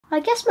I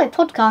guess my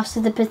podcast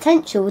has the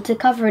potential to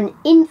cover an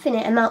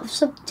infinite amount of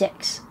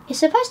subjects. It's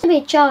supposed to be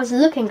a child's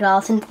looking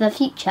glass into the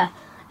future,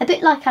 a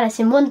bit like Alice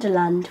in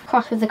Wonderland,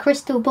 crossed with a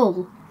crystal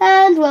ball.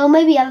 And, well,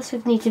 maybe Alice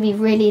would need to be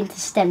really into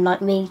STEM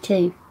like me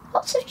too.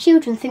 Lots of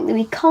children think that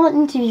we can't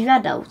interview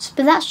adults,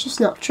 but that's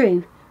just not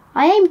true.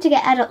 I aim to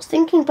get adults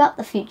thinking about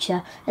the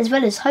future, as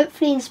well as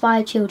hopefully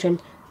inspire children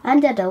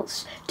and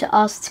adults to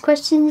ask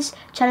questions,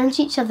 challenge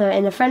each other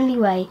in a friendly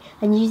way,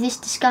 and use this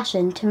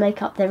discussion to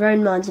make up their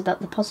own minds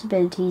about the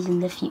possibilities in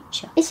the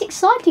future. It's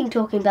exciting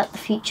talking about the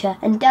future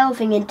and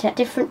delving into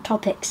different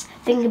topics,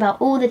 thinking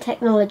about all the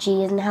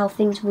technology and how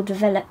things will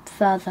develop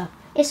further.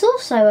 It's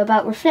also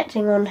about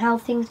reflecting on how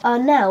things are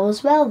now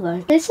as well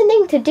though.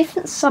 Listening to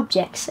different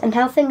subjects and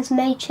how things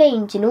may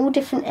change in all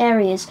different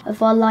areas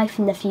of our life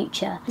in the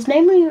future has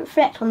made me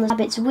reflect on the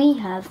habits we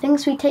have,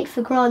 things we take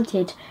for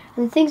granted,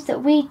 and things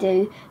that we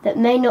do that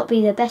may not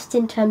be the best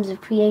in terms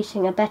of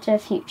creating a better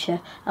future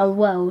and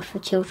world for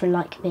children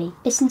like me.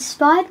 It's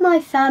inspired my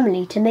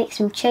family to make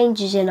some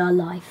changes in our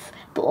life,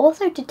 but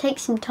also to take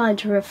some time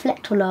to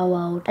reflect on our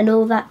world and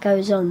all that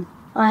goes on.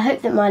 I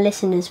hope that my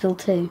listeners will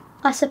too.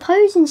 I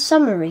suppose in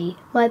summary,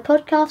 my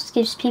podcast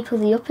gives people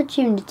the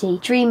opportunity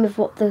to dream of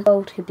what the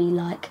world could be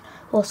like,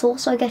 whilst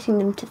also getting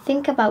them to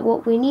think about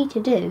what we need to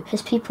do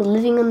as people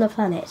living on the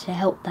planet to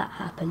help that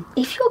happen.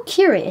 If you're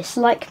curious,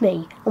 like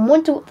me, and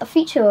wonder what the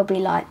future will be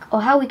like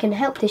or how we can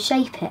help to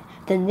shape it,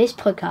 then this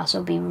podcast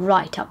will be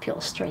right up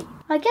your street.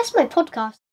 I guess my podcast